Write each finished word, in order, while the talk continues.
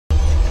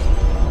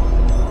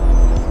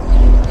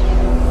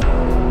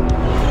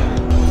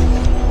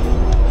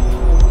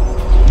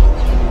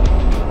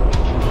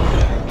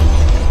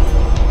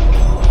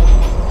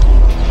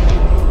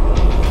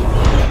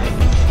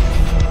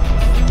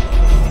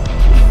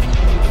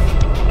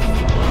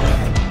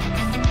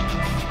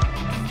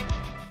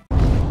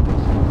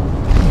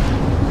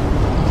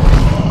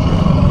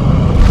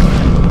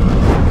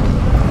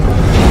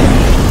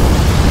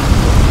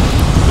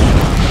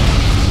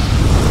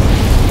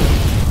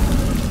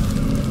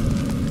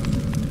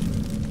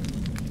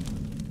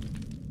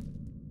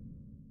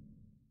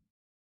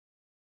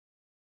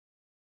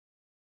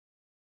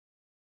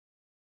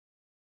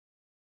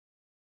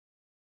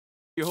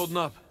You holding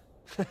up?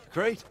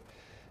 Great.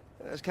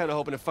 I was kind of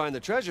hoping to find the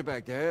treasure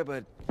back there,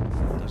 but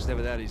it's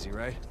never that easy,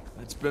 right?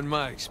 That's been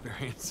my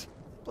experience.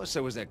 Plus,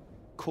 there was that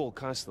cool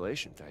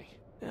constellation thing.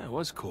 Yeah, it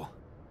was cool.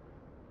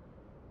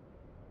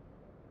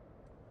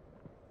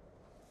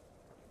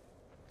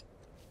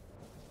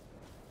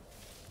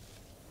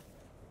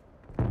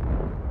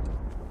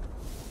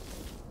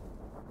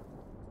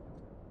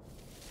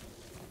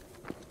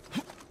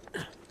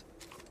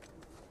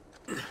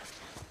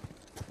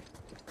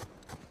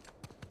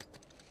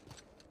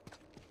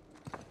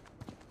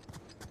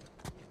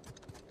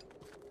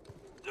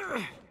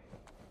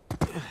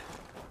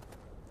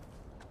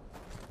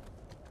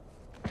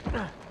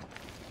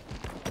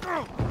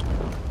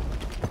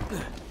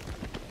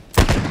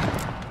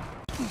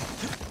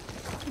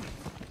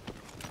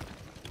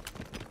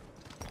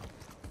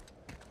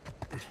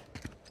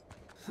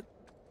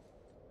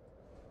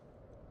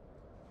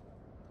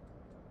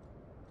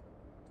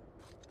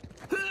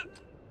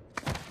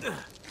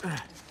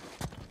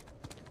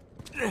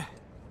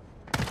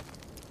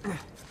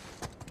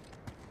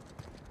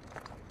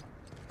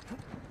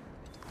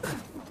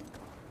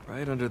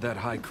 Right under that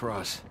high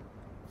cross.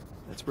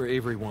 That's where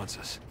Avery wants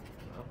us.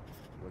 Well,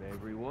 what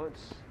Avery wants,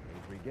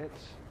 Avery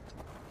gets.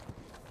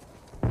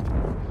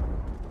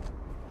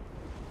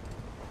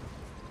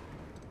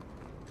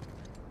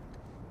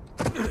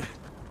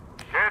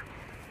 Kid,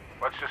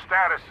 what's your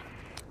status?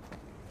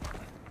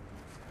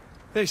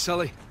 Hey,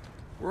 Sully.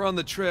 We're on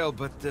the trail,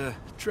 but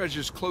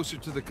treasure's closer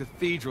to the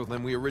cathedral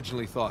than we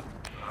originally thought.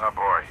 Oh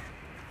boy.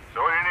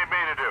 So what do you need me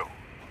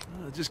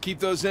to do? Just keep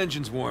those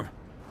engines warm.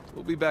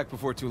 We'll be back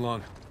before too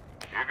long.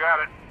 You got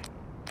it.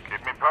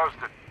 Keep me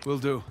posted. Will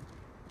do.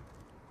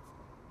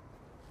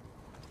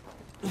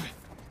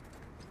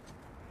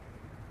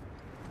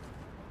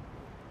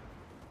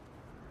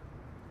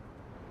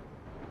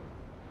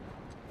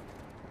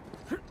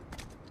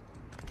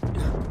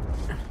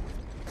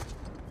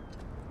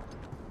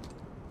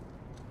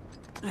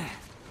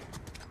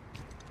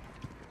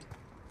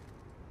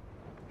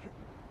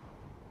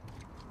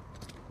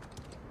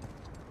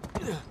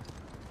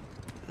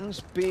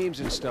 Those beams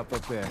and stuff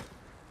up there.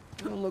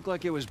 Don't look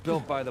like it was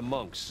built by the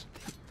monks.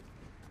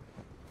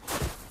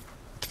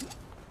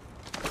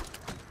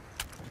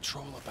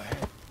 Patrol up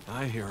ahead.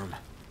 I hear him.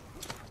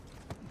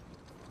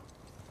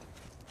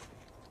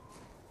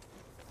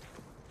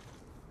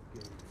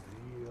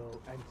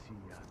 Real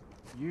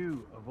antsy.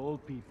 You, of all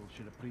people,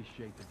 should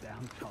appreciate the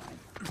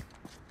downtime.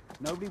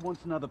 Nobody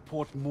wants another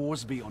Port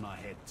Moresby on our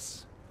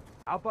heads.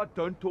 How about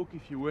don't talk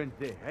if you weren't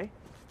there, eh?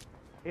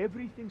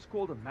 Everything's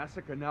called a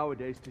massacre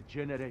nowadays to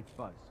generate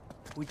buzz.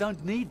 We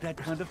don't need that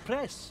kind of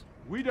press.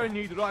 We don't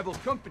need rival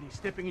companies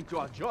stepping into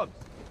our jobs.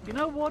 You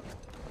know what?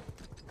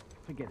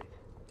 Forget it.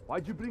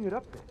 Why'd you bring it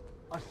up then?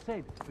 I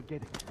said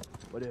forget it.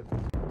 Whatever.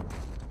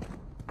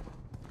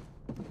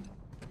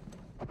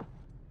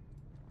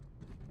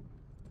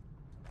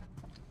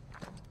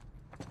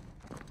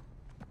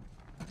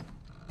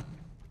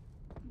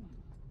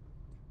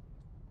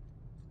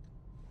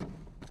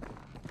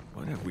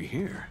 What have we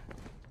here?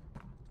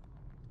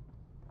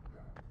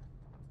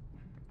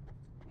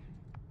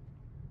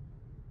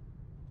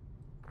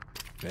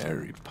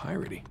 Very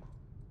piratey.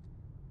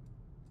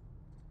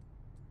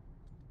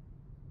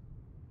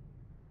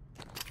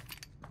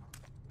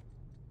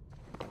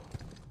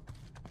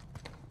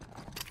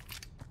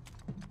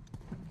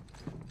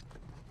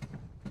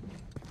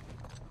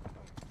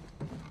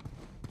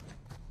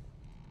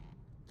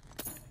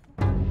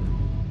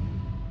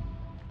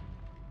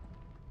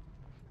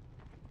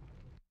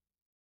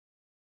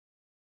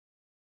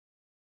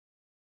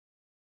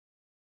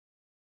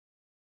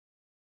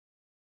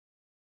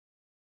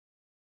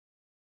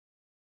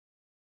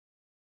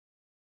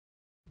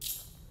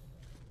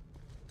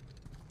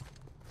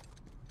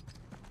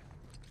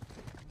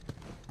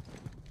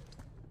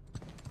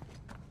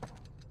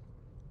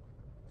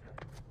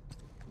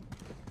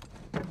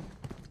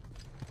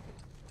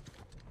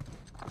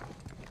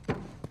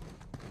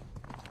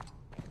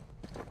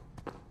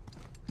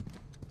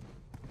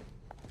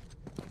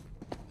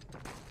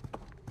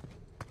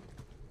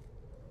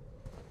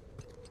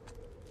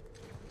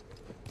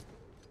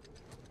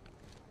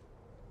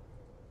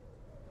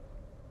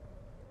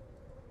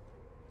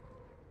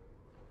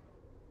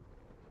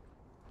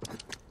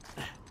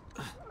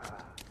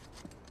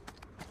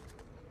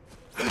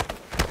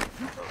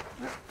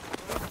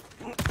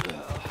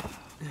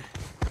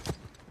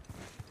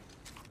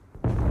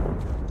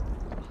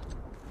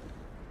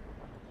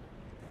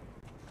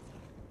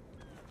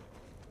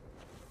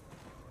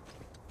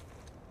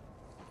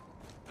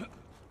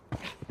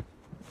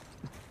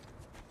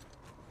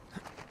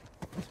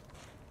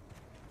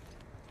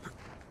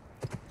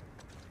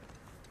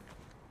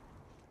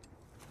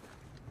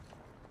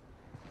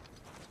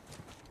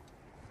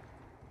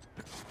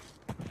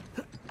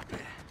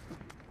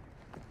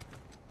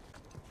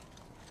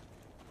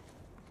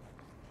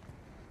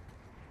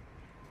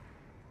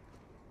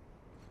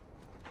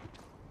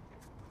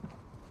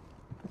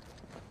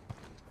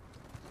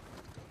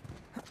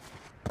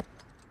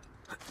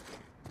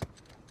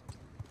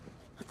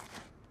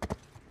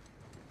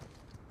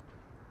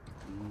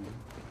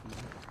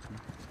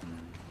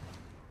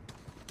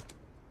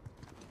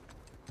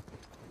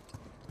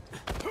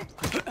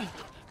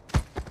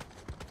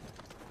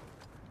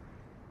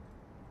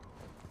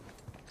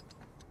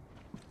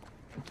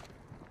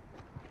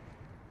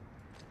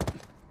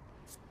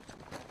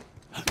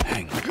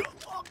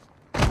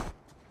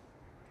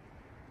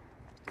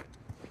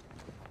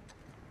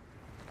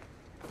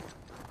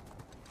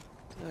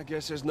 I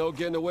guess there's no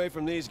getting away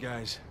from these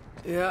guys.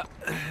 Yeah,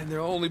 and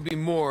there'll only be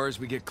more as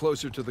we get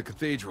closer to the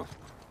cathedral.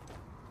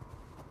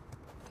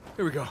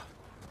 Here we go.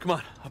 Come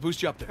on, I'll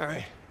boost you up there. All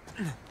right.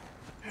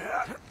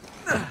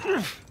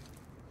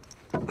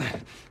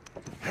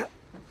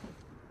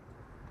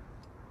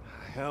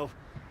 Hell,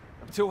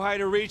 I'm too high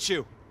to reach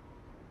you.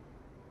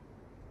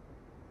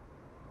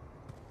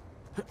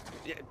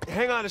 Yeah,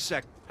 hang on a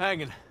sec.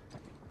 Hanging.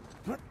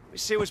 Let me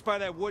see what's by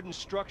that wooden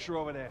structure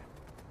over there.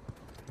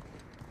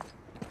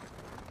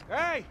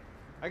 Hey,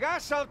 I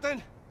got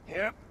something.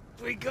 Yep,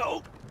 we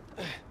go.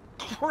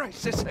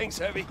 Christ, this thing's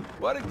heavy.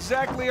 What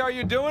exactly are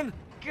you doing?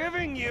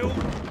 Giving you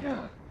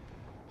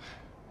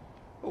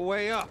a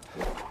way up.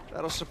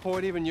 That'll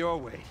support even your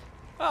weight.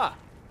 Ah,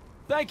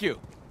 thank you.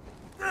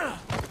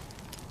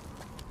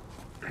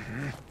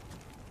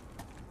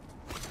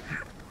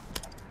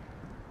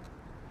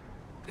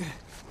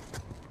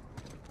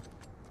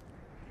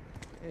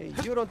 Hey,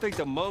 you don't think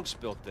the monks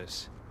built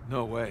this?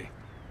 No way.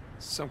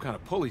 Some kind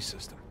of pulley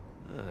system.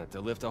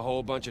 To lift a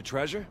whole bunch of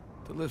treasure?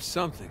 To lift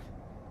something.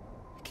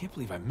 I can't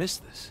believe I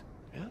missed this.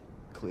 Yeah.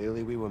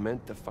 Clearly we were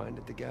meant to find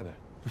it together.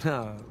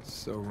 Ah,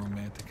 so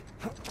romantic.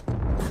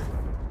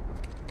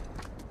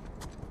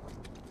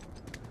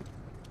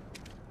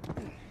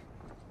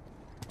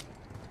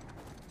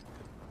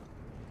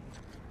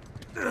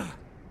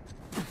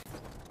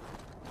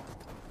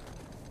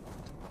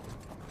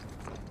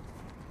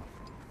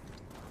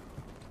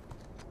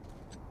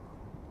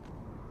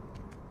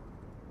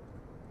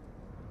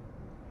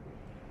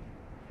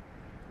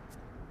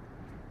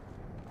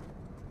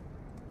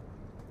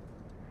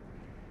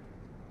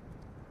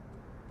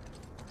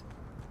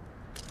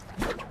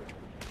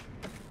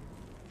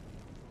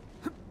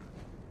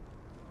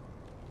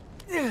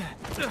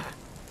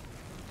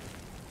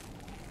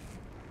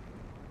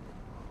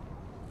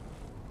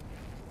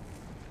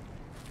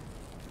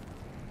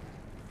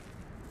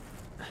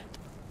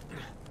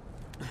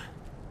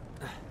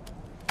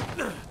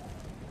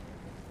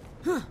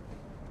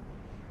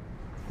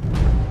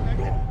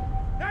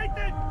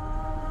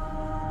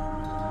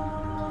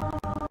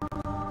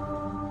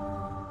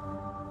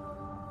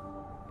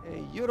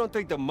 You don't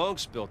think the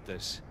monks built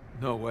this?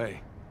 No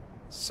way.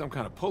 Some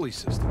kind of pulley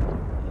system.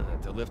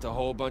 To lift a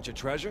whole bunch of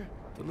treasure?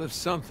 To lift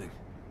something.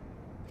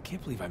 I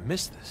can't believe I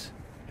missed this.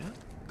 Yeah.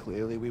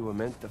 Clearly we were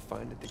meant to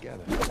find it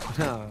together.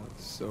 Ah,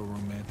 so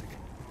romantic.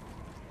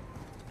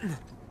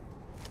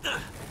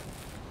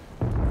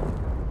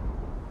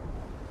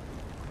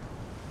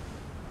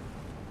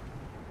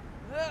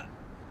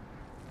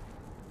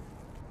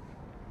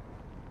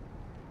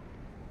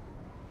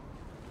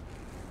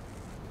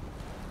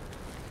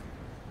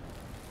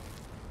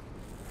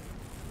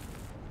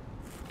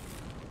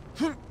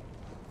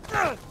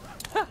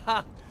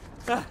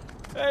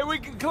 Hey, we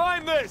can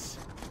climb this!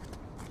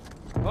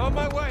 On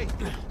my way!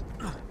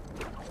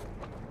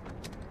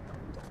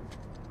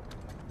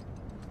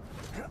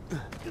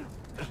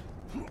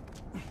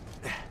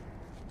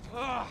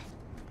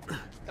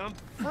 I'm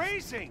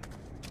freezing!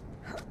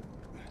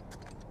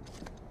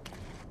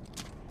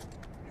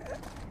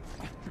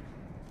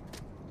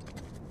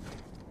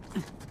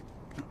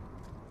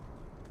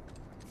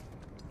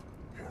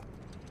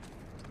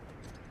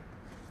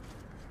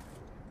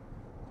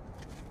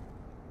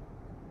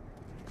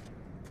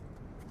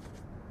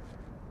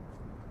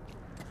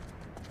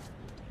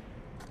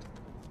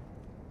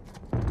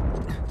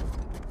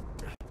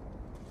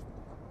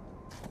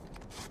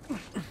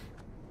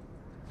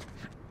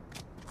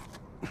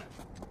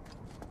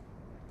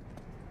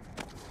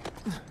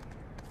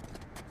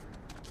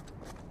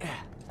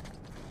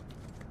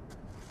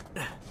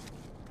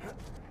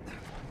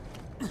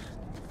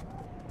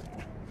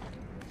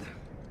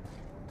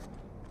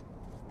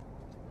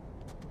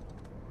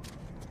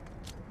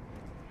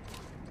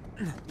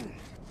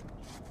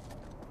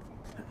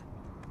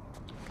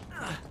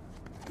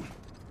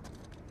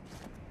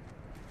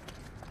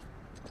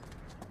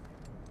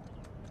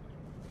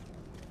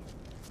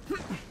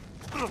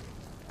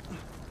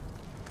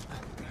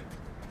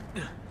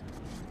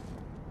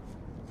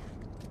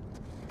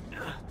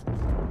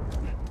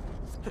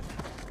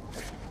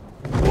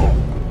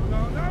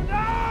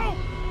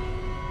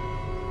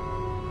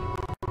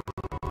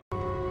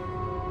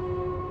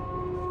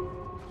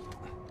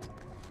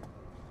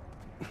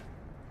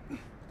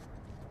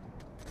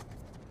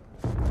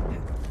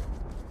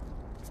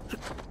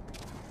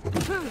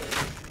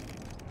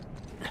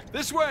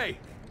 This way!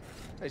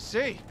 I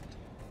see.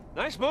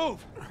 Nice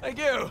move. Thank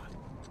you.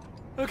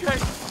 Okay,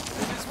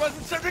 this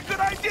wasn't such a good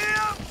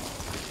idea!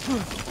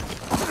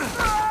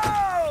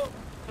 No!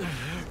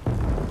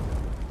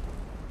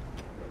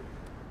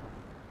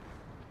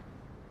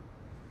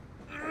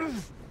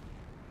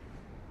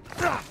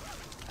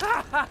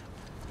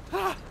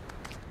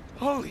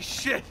 Holy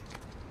shit!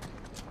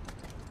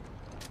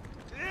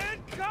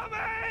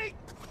 Incoming!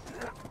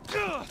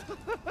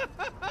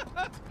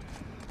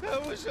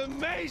 That was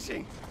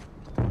amazing.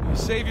 You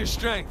save your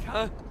strength,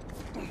 huh?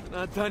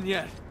 Not done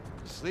yet.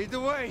 Just lead the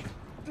way.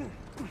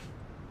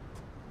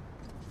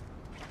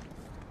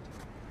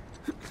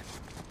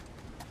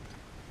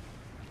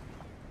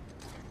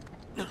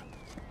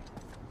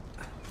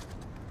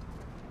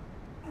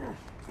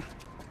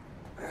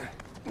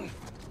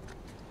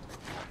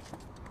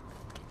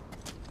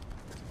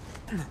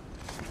 Hope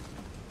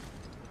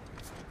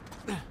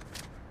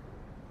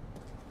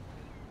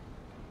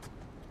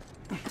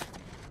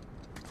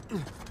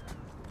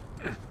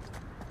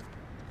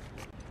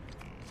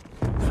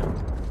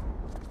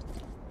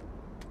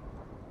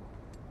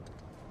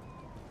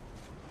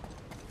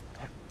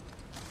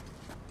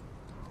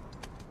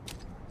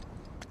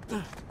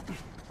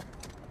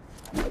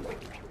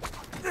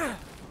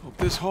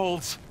this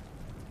holds.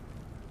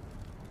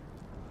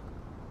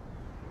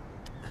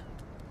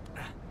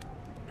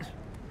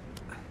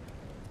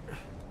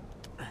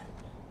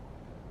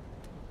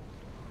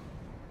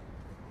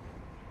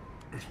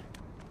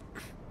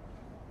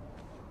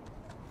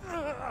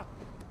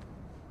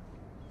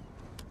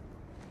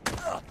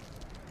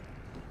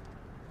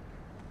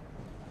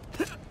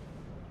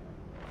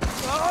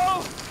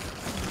 Oh!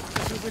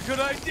 This is a good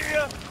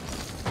idea!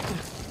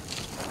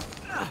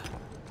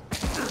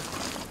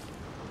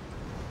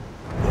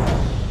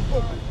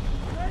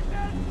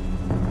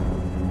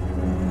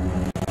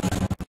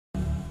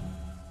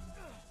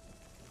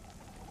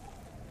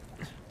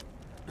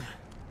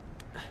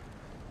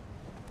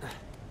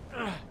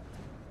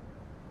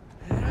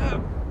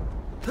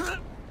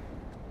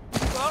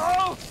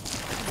 Oh!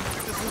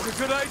 This is a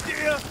good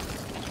idea!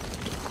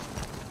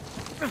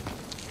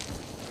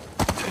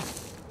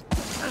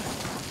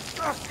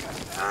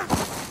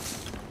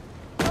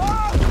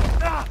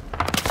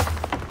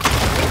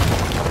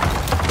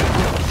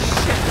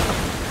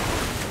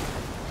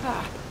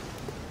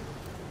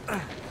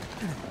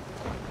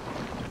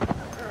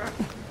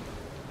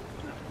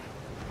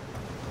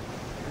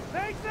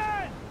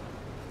 Nathan!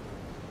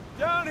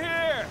 Down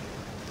here!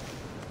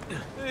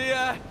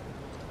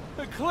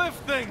 The cliff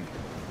thing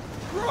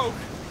broke.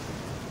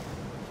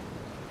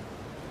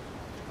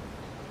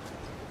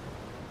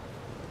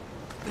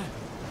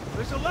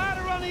 There's a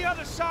ladder on the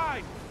other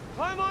side.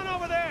 Climb on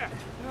over there.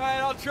 All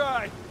right, I'll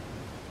try.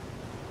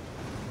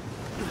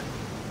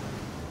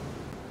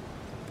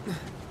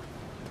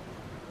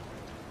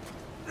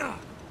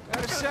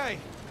 Gotta say,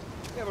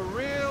 you have a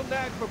real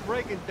knack for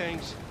breaking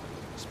things,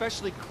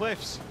 especially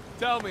cliffs.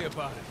 Tell me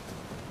about it.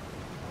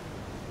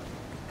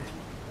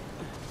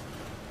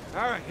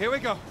 All right, here we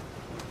go.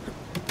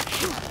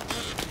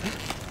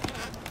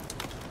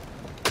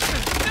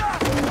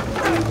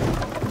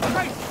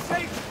 Christ's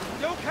sake!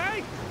 You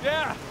okay?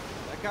 Yeah.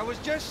 Like I was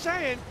just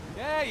saying.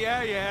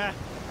 Yeah.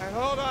 All right,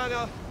 hold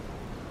on.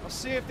 I'll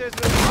see if there's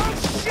a... Oh,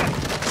 shit!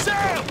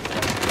 Sam!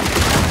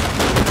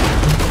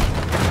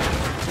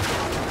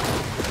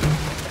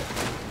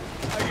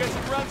 I guess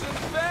it runs in the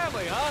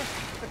family, huh?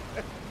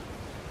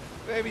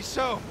 Maybe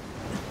so.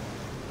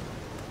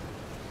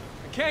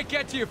 I can't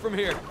get to you from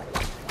here.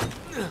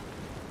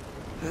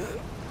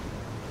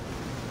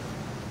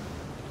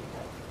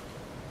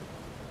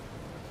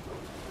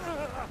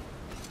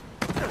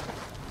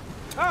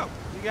 Oh,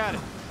 you got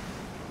it.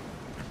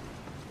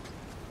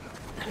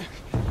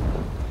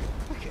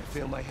 I can't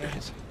feel my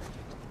hands.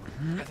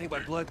 I think my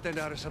blood thinned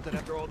out or something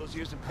after all those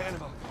years in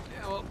Panama.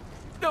 Yeah, well,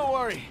 don't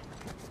worry.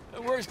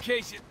 In worst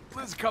case, you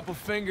lose a couple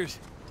fingers.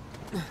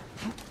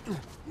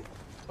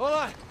 Hold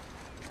on.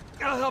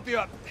 I'll help you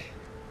up.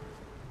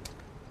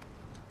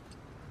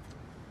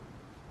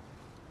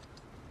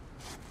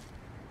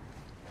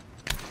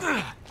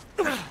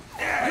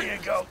 There you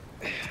go.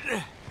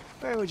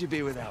 Where would you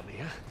be without me,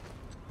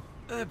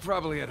 huh?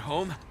 Probably at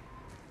home.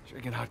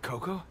 Drinking hot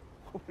cocoa?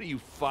 What are you,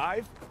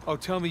 5? Oh,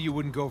 tell me you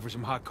wouldn't go for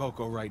some hot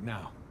cocoa right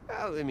now.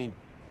 Well, I mean,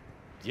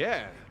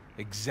 yeah.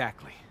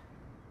 Exactly.